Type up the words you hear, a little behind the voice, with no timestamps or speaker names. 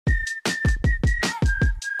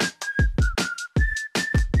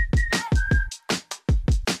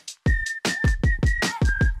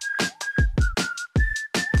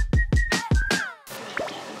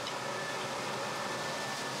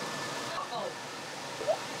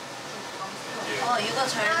얘가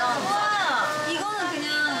잘 나온다. 이거는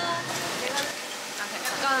그냥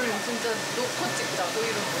약간 진짜 놓고 찍자. 뭐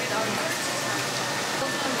이런 거.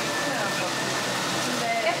 근데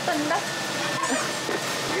예쁜데?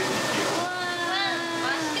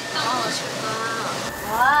 맛있겠다. 아, 맛있겠다.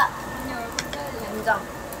 와. 언니 얼굴 짜야 된장.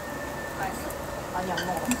 맛있어? 아니, 안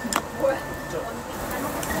먹어. 뭐야?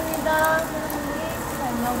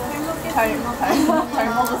 잘 먹겠습니다. 잘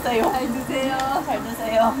먹으세요. 잘 드세요. 잘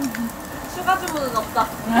드세요. 추가 주문은 없다.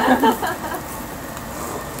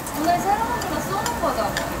 오늘 새로운 누나 쏘는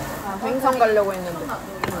거잖아. 아, 행성 가려고 했는데.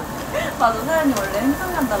 맞아, 사연이 원래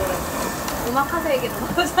행성 간다 그랬어. 오마카세 얘기도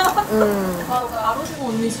나오잖아. 아로시고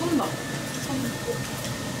언니 손나.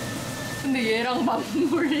 근데 얘랑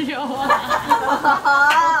맞물려.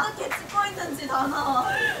 어떻게 찍고 있는지 다 나와.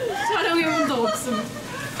 촬영해본 적 없음.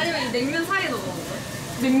 아니면 이 냉면 사이에 넣어 먹는 거야?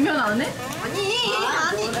 냉면 안 해? 아니.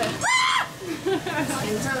 그래.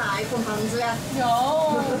 괜찮아, 아이폰 반수야. 야.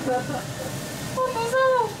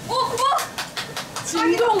 무서워. 고마워.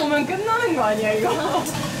 진동 오면 끝나는 거 아니야, 이거?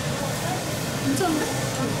 괜찮네?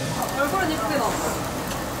 얼굴은 이쁘게 나와.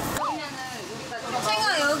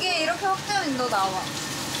 챙아, 여기에 이렇게 확대면 너 나와.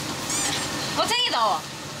 챙이 나와.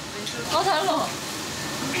 잘 나와.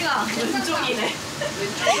 우리가 왼쪽이네.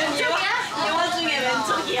 왼쪽이야? 이 와중에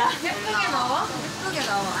왼쪽이야. 예쁘게 나와? 예쁘게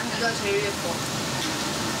나와. 이거 제일 예뻐.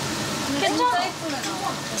 진짜 예쁘게 나와.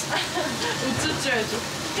 우쭈쭈 해줘.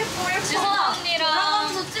 예뻐. 지선아,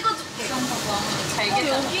 들어가면서 찍어줄게. 잘겠다.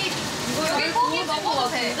 여기 고기 먹어도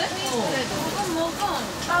돼. 먹어.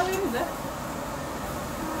 딱인데?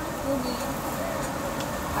 고기.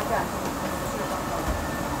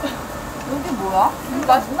 여기 뭐야?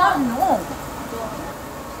 맛있다. 언니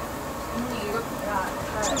이거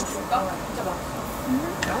줄까? 진짜 맛있어.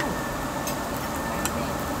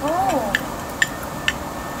 오.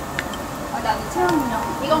 나는 체험이야.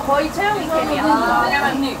 이건 거의 체험이 캠이야. 왜냐면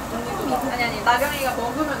언니. 아니 나경이가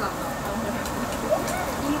먹으면 안 나.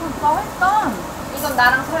 이거 맛있다. 이건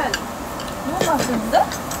나랑 서연이. 너무 맛있는데?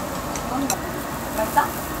 맛있다?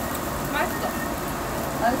 맛있어.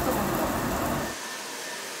 맛있어 보인다.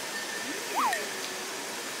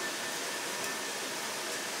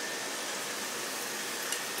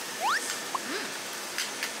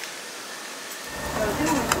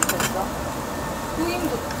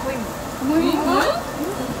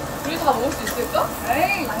 우리도 다 먹을 수 있을까?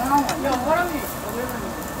 에이, 당연한 거 아니야. 야, 사람이 먹을만.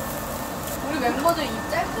 우리 멤버들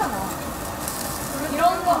입 짧잖아.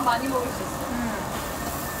 이런 건 많이 먹을 수 있어.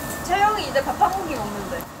 채영이 이제 밥 한 공기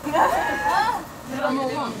먹는데.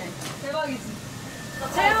 대박이네. 대박이지.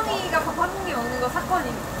 채영이가 밥 한 공기 먹는 거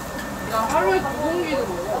사건이네. 나 하루에 2공기도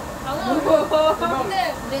먹어.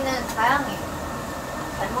 근데 우리는 다양해.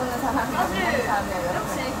 잘 먹는 사람이 안 먹는 사람이야.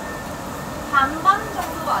 그렇지. 반반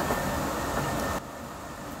정도가 아니야.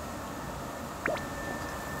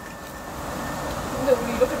 근데 우리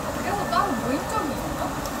이렇게 밖에서 따로 모인 적이 있나?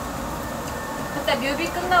 그때 뮤비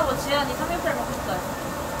끝나고 지연이 삼겹살 먹었어요.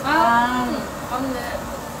 맞네.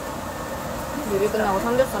 뮤비 끝나고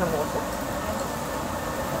삼겹살을 먹었어?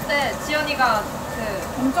 그때 지연이가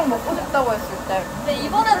엄청 먹고 싶다고 했을 때. 근데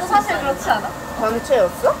이번에도 사실 그렇지 않아?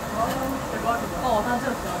 단체였어? 대박이다.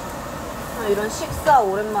 단체였어. 아, 이런 식사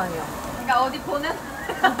오랜만이야. 그러니까 어디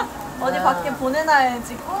어디 밖에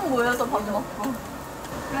보내놔야지 꼭 모여서 밥 먹고.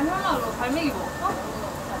 그냥 현아 너 갈매기 먹었어?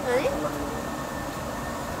 아니?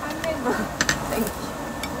 갈매기.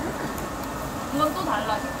 이건 또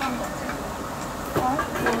달라 식감 자체.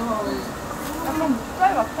 약간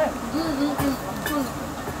목살 같아.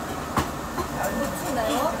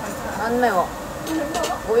 고추네요? 안 매워.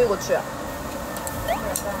 오이고추야.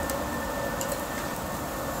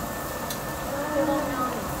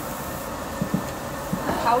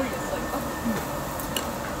 다 올렸어 이거?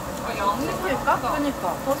 아, 양이 시킬까? 그니까.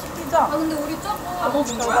 더 시키자. 근데 우리 조금 다 먹은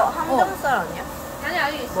저거 거야? 항정살 아니야?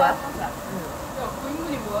 아니 있어. 뭐야? 야,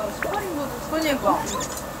 고인분이 뭐야? 18인분을 그니까.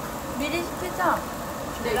 미리 시키자.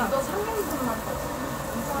 근데 이거 3인분만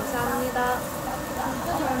감사합니다. 진짜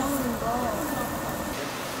잘 먹는다.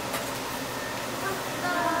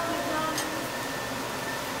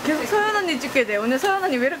 계속 서연 언니 찍게 돼. 오늘 서연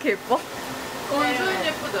언니 왜 이렇게 예뻐? 오늘 서연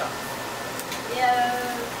예쁘더라.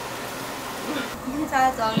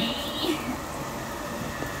 짜잔.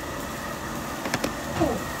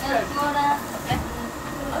 뭐라?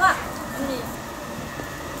 엄마. 언니.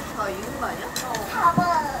 다 익은 거 아니야?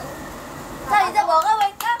 자 이제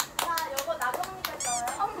먹어볼까? 자, 요거 나경이가 써요.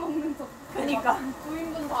 한 먹는 척. 그니까.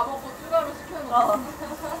 9인분 다 먹고 추가로 시켜놓고.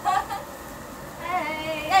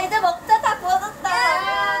 야 이제 먹자. 다 구워졌다.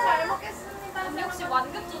 잘 먹겠습니다. 근데 혹시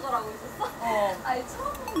완급 조절하고 있었어? 아니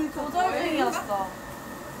처음 먹는 조절 중이었어.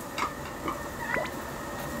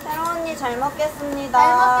 사랑 언니 할머니 잘 먹겠습니다.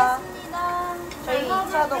 잘 먹겠습니다. 저희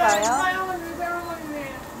 2차도 가요.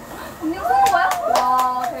 언니 홍어야?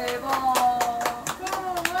 와 대박.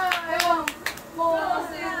 대박. 멋있다.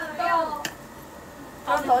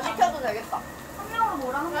 그럼 더 시켜도 되겠다. 한 명으로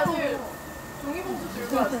뭐랑 한 명으로. 종이봉투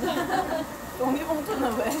들고 왔어.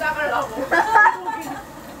 종이봉투는 왜? 싸가려고.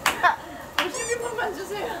 12분만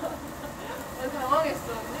주세요.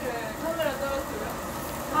 당황했어. 언니 왜 카메라 떨어뜨려?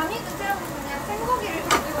 아니 그냥 생고기를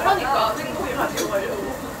가지고 그러니까 생고기 가지고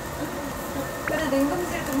가려고. 그래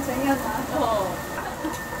냉동실 좀 쟁여놔.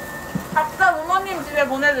 각자 부모님 집에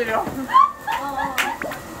보내드려.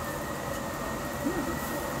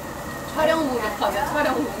 촬영 목욕하네.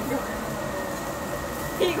 촬영 목욕.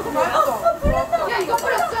 이거 뭐야? 야 이거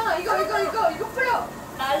뿌렸잖아. 이거 뿌려.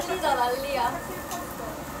 난리다 난리야.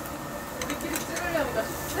 우리끼리 찍으려니까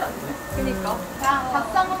쉽지 않네. 그니까. 자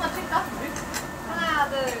박수 한 번만 칠까? 하나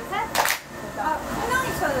둘 셋. 한 명이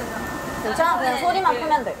쳐야 되잖아. 괜찮아, 그냥 소리만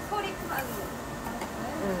크면 돼. 소리 크면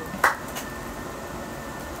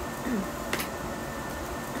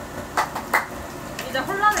이제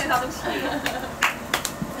혼란을 가득시키고.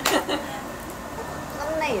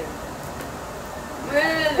 썸네일.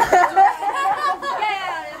 왜?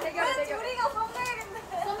 야야야 대결 대결. 우리가 썸네일인데.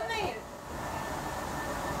 썸네일.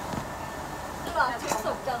 이거 안 칠 수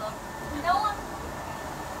없잖아. 영원.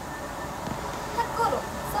 탁구로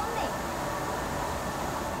썸네일.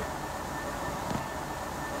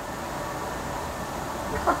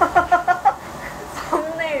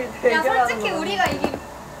 썸네일 야 대결하는 솔직히 거. 우리가 이기.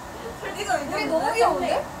 우리 너무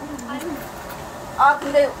귀여운데? 아,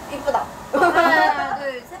 근데 이쁘다. 하나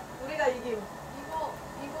둘 셋. 우리가 이김.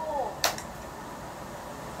 이거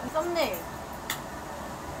썸네일.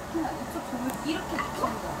 그냥 이쪽 종을 이렇게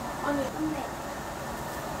붙이는 거야. 아니 썸네일.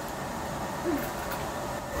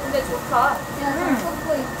 근데 좋다. 야, 잘 섞고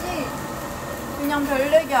있지? 그냥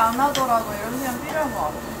별 얘기 안 하더라도 이런 시간 필요한 거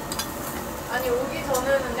같아. 아니 오기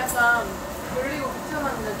전에는 약간 졸리고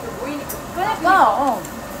귀찮았는데 저 모이니까. 그러니까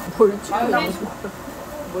뭘 찍고 아유, 있는 거야?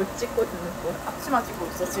 뭘 찍고 있는 거야? 앞치마 찍고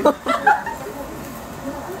있어 지금.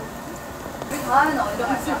 우리 다음에는 어디로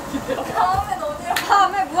갈까? 다음엔 어디로?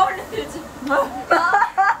 다음에 무얼리필지.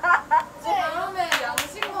 다음에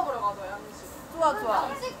양식 먹으러 가자. 양식. 좋아 좋아.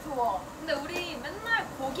 음식 좋아. 근데 우리 맨날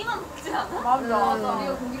고기만 먹지 않아? 맞아. 맞아.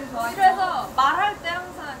 우리가 고기를 좋아해. 그래서 말할 때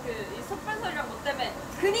항상 이 속편설이랑 뭐 때문에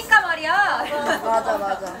그니까 말이야. 맞아.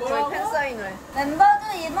 저희 뭐라고? 팬사인회.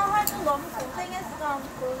 멤버들 이번 활동 너무 고생했어.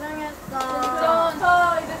 고생했어.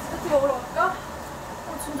 자 이제 디저트 먹으러 갈까?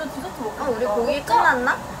 진짜 디저트 먹고 아, 우리 싶다. 고기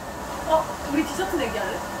끝났나? 우리 디저트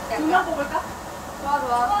내기할래? 2명 뽑을까? 좋아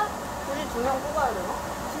좋아. 굳이 2명 뽑아야 되나?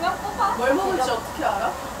 두명 뽑아. 뭘 먹을지 어떻게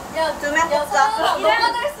알아? 야, 2명 뽑자.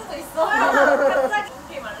 너가 될 수도 있어. 갑자기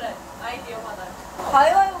게임 할래? 아이디어 받아요.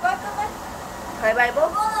 가위바위보 깔끔해? 가위바위보?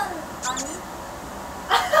 이거는 아니.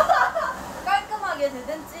 깔끔하게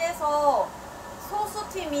대댄지에서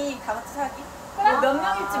소수팀이 다 같이 살기? 뭐몇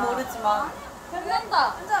명일지 모르지만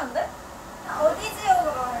괜찮다. 괜찮은데? 어디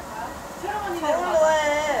지역으로 할까요? 서울로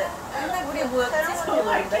해. 근데 우리 뭐였지?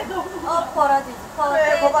 뭔데? 퍼라디지.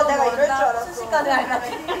 그래, 봐봐, 내가 이럴 줄 알았어. 순식간에 알았지.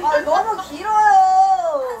 아, 너무 길어요.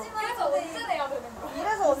 그래서 언제 내야 되는 거야?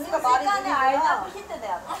 이래서 언니가 말이 순식간에 느리구나. 알나 힌트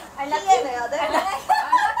내야 돼. 알나키 내야 돼?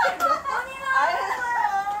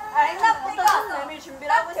 알나피가 무슨 내밀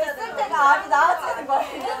준비를 하고 있어야 됐을 돼. 때가 알이 나와지는 거야.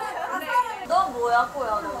 너 뭐야, 꼬야,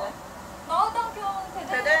 너네? 마우당평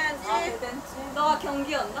대댄지. 대댄지. 너가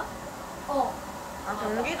경기였나? 아,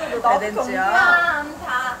 경기도도 나도 대댄지야.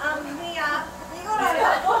 다음이야. 이거를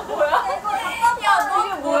뭐야? 야, 너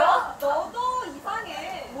이게 뭐야? 너도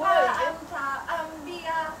이상해. 뭐야, 이게?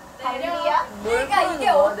 다음비야. 담비야? 뭘 그러니까 부르는 이게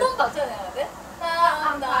거야, 어떤 가사를 해야 돼?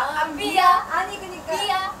 담비야? 아니 그니까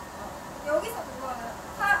비야? 여기서 그거는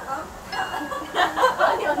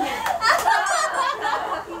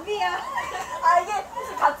비야. 아, 이게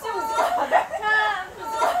같이 움직여야 돼?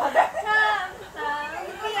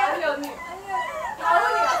 아니 언니.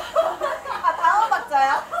 아, 다음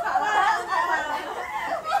박자야?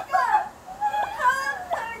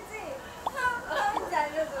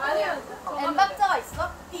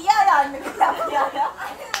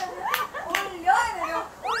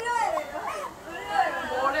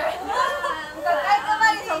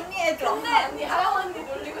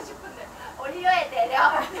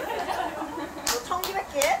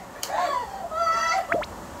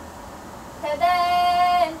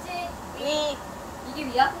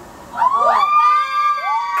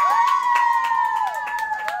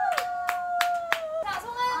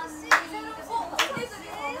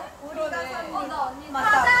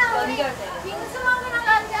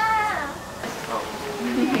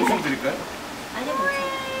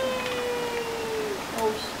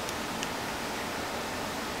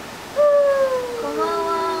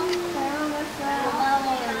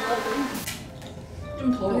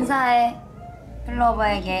 인사해.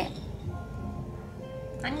 플로버에게.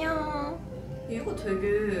 안녕. 이거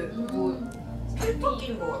되게 뭐 필터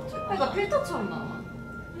낀 거 같아. 그러니까 필터처럼 나와.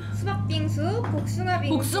 수박 빙수, 복숭아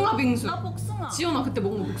빙수. 복숭아 빙수. 복숭아. 지연아 그때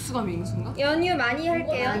먹은 거 복숭아 빙수인가? 연유 많이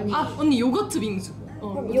할게요. 아 언니 요거트 빙수.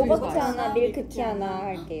 그럼 요거트 하나, 밀크티 하나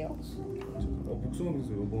할게요. 복숭아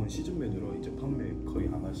빙수 요번 시즌 메뉴라 이제 판매 거의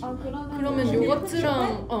안 하시고. 아 그러면 그러면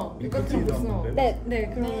요거트랑 요거트랑 복숭아. 네.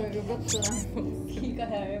 네 그러면 요거트랑 귀가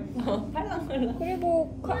얇아. 팔랑팔랑.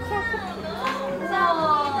 그리고 카카오.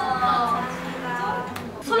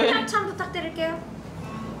 손절참 부탁드릴게요.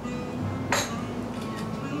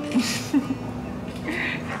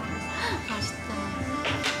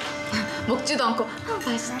 먹지도 않고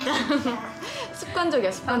맛있다.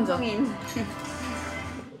 습관적이야 습관적. 성인.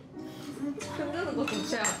 흔드는 거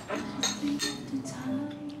진짜.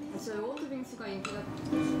 진짜 요거트 빙수가 인기가.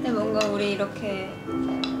 근데 뭔가 우리 이렇게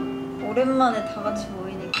오랜만에 다 같이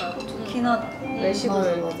모이니까 좋긴 하다.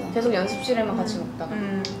 외식을 계속 연습실에만 같이 먹다가.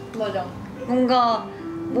 맞아. 뭔가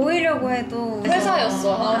모이려고 해도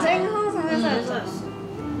회사였어. 항상 회사였어.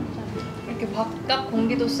 이렇게 바깥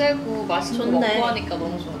공기도 쐬고 맛있는 거 좋네. 먹고 하니까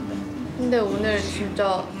너무 좋은데. 근데 오늘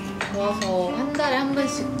진짜 좋아서 한 달에 한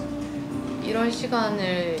번씩 이런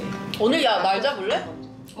시간을 오늘 야 날 잡을래?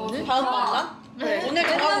 오늘? 다음 만남? 네. 오늘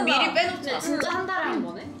정하고 미리 빼놓자. 진짜 한 달에 한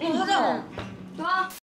번에? 하자. 좋아.